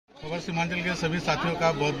खबर सीमांचल के सभी साथियों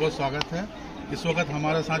का बहुत बहुत स्वागत है। इस वक्त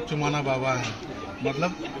हमारे साथ चुमाना बाबा हैं,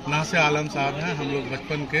 मतलब नासे आलम साहब हैं। हम लोग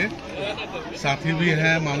बचपन के साथी भी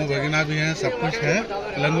हैं, मामू भगिना भी हैं, सब कुछ है,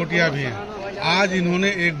 लंगोटिया भी हैं। आज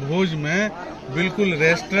इन्होंने एक भोज में बिल्कुल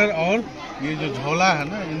रेस्टर और ये जो झोला है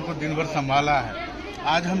ना, इनको दिन भर संभाला है।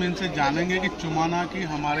 आज हम इनसे जानेंगे कि चुमाना की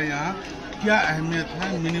हमारे यहाँ क्या अहमियत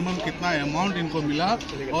है, मिनिमम कितना अमाउंट इनको मिला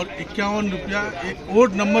और 51 रुपया एक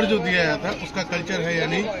ओड नंबर जो दिया जाता है उसका कल्चर है या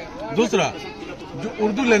नहीं। दूसरा जो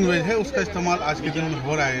उर्दू लैंग्वेज है उसका इस्तेमाल आज के दिन में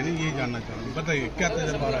हो रहा है या नहीं, यही जानना चाहेंगे। बताइए क्या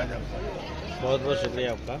तजर्बा रहा है आपका। बहुत बहुत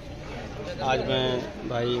शुक्रिया आपका। आज मैं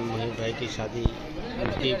भाई महेश भाई की शादी,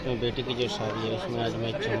 उनकी अपनी बेटी की जो शादी है उसमें आज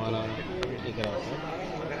मैं चुमाना लिख रहा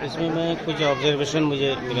था। इसमें मैं कुछ ऑब्जर्वेशन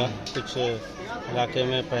मुझे मिला, कुछ इलाके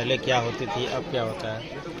में पहले क्या होती थी अब क्या होता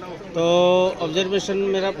है। तो ऑब्जर्वेशन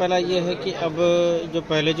मेरा पहला ये है कि अब जो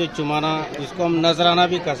पहले जो चुमाना, जिसको हम नजराना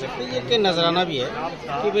भी कह सकते हैं, ये कि नजराना भी है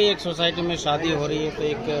कि भाई एक सोसाइटी में शादी हो रही है तो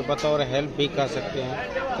एक बतौर हेल्प भी कह सकते हैं,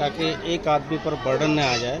 ताकि एक आदमी पर बर्डन न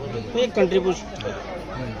आ जाए, तो एक कंट्रीब्यूशन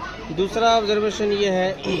है। दूसरा ऑब्जर्वेशन ये है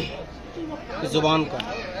ज़ुबान का,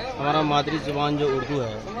 हमारा मादरी ज़ुबान जो उर्दू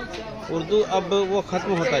है, उर्दू अब वो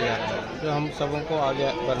ख़त्म होता जा रहा है। जो हम सबों को आगे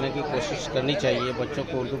बढ़ने की कोशिश करनी चाहिए, बच्चों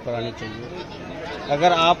को उर्दू पढ़ानी चाहिए।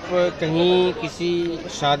 अगर आप कहीं किसी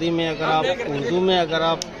शादी में अगर आप उर्दू में अगर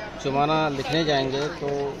आप चुमाना लिखने जाएंगे तो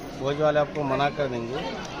भोज वाले आपको मना कर देंगे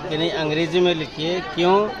कि नहीं अंग्रेज़ी में लिखिए।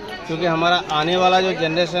 क्यों? क्योंकि हमारा आने वाला जो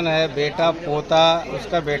जनरेशन है, बेटा पोता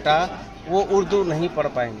उसका बेटा, वो उर्दू नहीं पढ़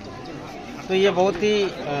पाएंगे। तो ये बहुत ही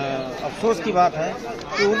अफसोस की बात है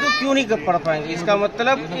कि उर्दू क्यों नहीं पढ़ पाएंगे। इसका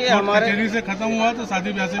मतलब कि हमारे से खत्म हुआ तो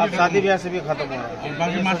शादी ब्याह से भी खत्म हो रहा है।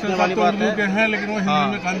 बाकी मास्टर वाली बात है हैं, लेकिन वो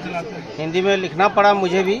हिंदी में काम चलाते हैं। हिंदी में लिखना पड़ा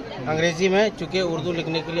मुझे भी अंग्रेजी में, चूँकि उर्दू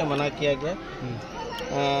लिखने के लिए मना किया गया।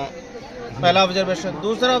 पहला ऑब्जर्वेशन।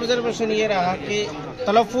 दूसरा ऑब्जर्वेशन ये रहा कि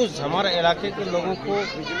तलफ़ुज़, हमारे इलाके के लोगों को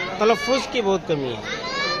तलफ़ुज़ की बहुत कमी है।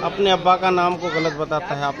 अपने अब्बा का नाम को गलत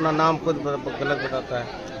बताता है, अपना नाम खुद गलत बताता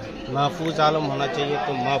है। महफूज आलम होना चाहिए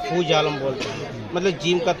तो महफूज आलम बोलते हैं, मतलब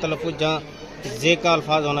जीम का तलफ़ुज़ जहाँ जे का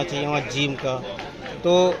अल्फाज होना चाहिए वहाँ जीम का।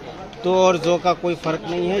 तो और जो का कोई फ़र्क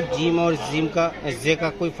नहीं है, जीम और जीम का जे का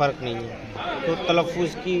कोई फ़र्क नहीं है। तो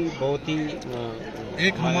तलफ़ुज़ की बहुत ही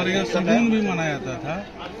एक हमारे यहाँ शगुन भी मनाया जाता था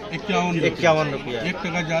 51 रुपया, 1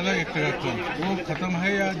 टका ज़्यादा 1 टका कम, वो खत्म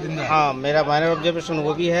है या जिंदा? हाँ, मेरा माइनर ऑब्जर्वेशन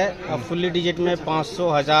वो भी है। अब फुल्ली डिजिट में 500,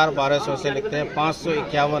 1000, 1200 से लिखते हैं।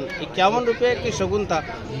 551 रुपये की शगुन था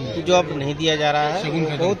जो अब नहीं दिया जा रहा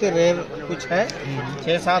है। बहुत ही रेयर कुछ है,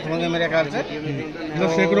 6-7 होंगे मेरे ख्याल से, मतलब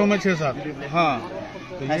सैकड़ों में 6-7। हाँ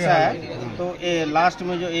तो ऐसा है। तो ये लास्ट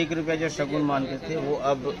में जो 1 रुपया जो शगुन मानते थे वो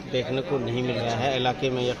अब देखने को नहीं मिल रहा है, इलाके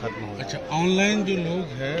में ये खत्म हो गया। अच्छा, ऑनलाइन जो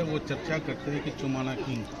लोग हैं वो चर्चा करते हैं कि चुमाना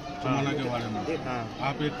के बारे में। हाँ।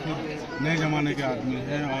 आप एक खुद नए जमाने के आदमी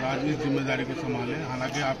हैं और आज इस जिम्मेदारी को संभालें,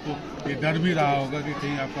 हालांकि आपको ये डर भी रहा होगा कि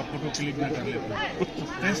कहीं आपका फोटो क्लिक न कर लेते।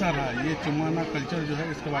 कैसा रहा ये चुमाना कल्चर जो है,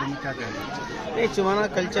 इसके बारे में क्या कहेंगे? ये चुमाना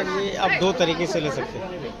कल्चर ये आप 2 तरीके से ले सकते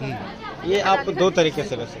हैं। ये आप 2 तरीके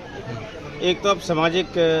से ले सकते हैं। एक तो आप सामाजिक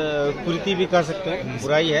कुरीति भी कर सकते हैं,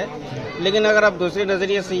 बुराई है। लेकिन अगर आप दूसरे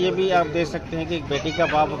नज़रिए से ये भी आप देख सकते हैं कि एक बेटी का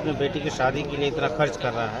बाप अपने बेटी की शादी के लिए इतना खर्च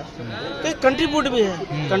कर रहा है, तो एक कंट्रीब्यूट भी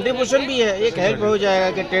है, कंट्रीब्यूशन भी है। एक हेल्प हो जाएगा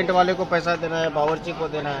कि टेंट वाले को पैसा देना है, बावर्ची को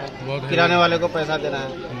देना है, किराने वाले को पैसा देना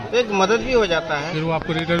है, तो एक मदद भी हो जाता है। फिर वो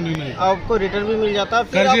आपको रिटर्न भी मिल जाता है।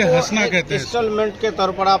 फिर आप इंस्टॉलमेंट के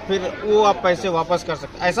तौर पर आप फिर वो आप पैसे वापस कर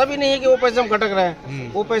सकते हैं। ऐसा भी नहीं है कि वो पैसे हम खटक रहे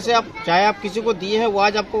हैं। वो पैसे आप चाहे आप किसी को दिए हैं, वो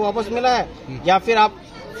आज आपको वापस मिला है, या फिर आप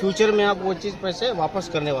फ्यूचर में आप वो चीज पैसे वापस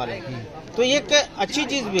करने वाले हैं। तो ये अच्छी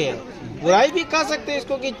चीज भी है। बुराई भी कह सकते हैं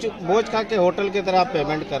इसको कि बोझ खा के होटल की तरह आप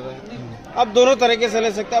पेमेंट कर रहे हैं। अब दोनों तरीके से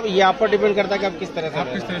ले सकते हैं। अब ये आप पर डिपेंड करता है कि आप किस तरह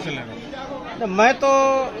से ले रहे हैं।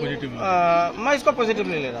 मैं इसको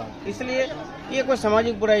पॉजिटिवली ले रहा हूँ, इसलिए ये कोई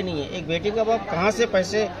सामाजिक बुराई नहीं है। एक बेटी का बाप कहाँ से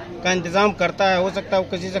पैसे का इंतजाम करता है, हो सकता है वो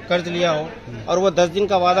किसी से कर्ज लिया हो और वो 10 दिन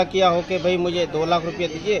का वादा किया हो कि भाई मुझे 2 लाख रुपया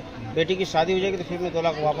दीजिए, बेटी की शादी हो जाएगी तो फिर मैं 2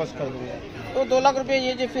 लाख वापस कर दूंगा। तो 2 लाख रुपये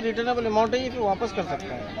ये जो फिर रिटर्नेबल अमाउंट है, ये फिर वापस कर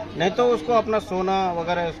सकता है। नहीं तो उसको अपना सोना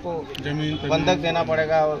वगैरह उसको जमीन बंधक देना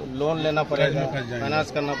पड़ेगा, लोन लेना पड़ेगा,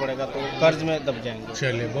 फाइनेंस करना पड़ेगा, तो कर्ज में दब जाएंगे।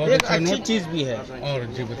 चलिए, बहुत एक अच्छी चीज भी है। और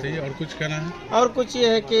जी बताइए, और कुछ कहना है? और कुछ ये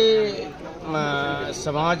है कि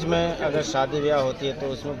समाज में अगर शादी ब्याह होती है तो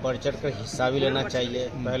उसमें बढ़ चढ़ कर हिस्सा भी लेना चाहिए।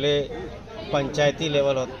 पहले पंचायती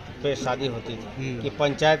लेवल पे शादी होती थी कि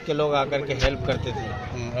पंचायत के लोग आकर के हेल्प करते थे।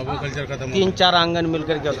 अब वो कल्चर खत्म, 3-4 आंगन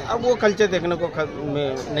मिलकर के, अब वो कल्चर देखने को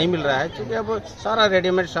नहीं मिल रहा है, क्योंकि अब सारा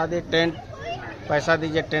रेडीमेड शादी, टेंट पैसा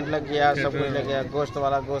दीजिए, टेंट लग गया, सब कुछ लग गया, गोश्त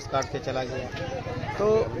वाला गोश्त काट के चला गया। तो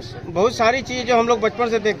बहुत सारी चीज़ जो हम लोग बचपन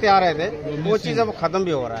से देखते आ रहे थे वो चीज़ अब ख़त्म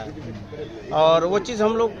भी हो रहा है और वो चीज़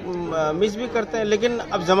हम लोग मिस भी करते हैं। लेकिन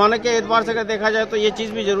अब ज़माने के एतबार से अगर देखा जाए तो ये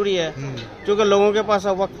चीज़ भी ज़रूरी है, क्योंकि लोगों के पास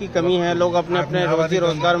अब वक्त की कमी है, लोग अपने अपने रोजी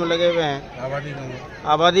रोजगार में लगे हुए हैं,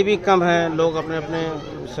 आबादी भी कम है, लोग अपने अपने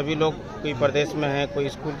सभी लोग कोई प्रदेश में है, कोई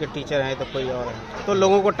स्कूल के टीचर हैं तो कोई और है, तो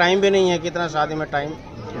लोगों को टाइम भी नहीं है कि इतना शादी में टाइम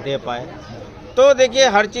दे पाए। तो देखिए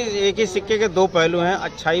हर चीज़ एक ही सिक्के के दो पहलू हैं,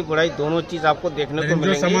 अच्छाई बुराई दोनों चीज़ आपको देखने को मिलेंगी।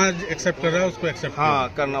 जो समाज एक्सेप्ट कर रहा है उसको एक्सेप्ट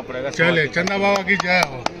हाँ करना पड़ेगा। चले चंदा बाबा की जय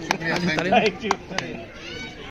हो। शुक्रिया, थैंक यू।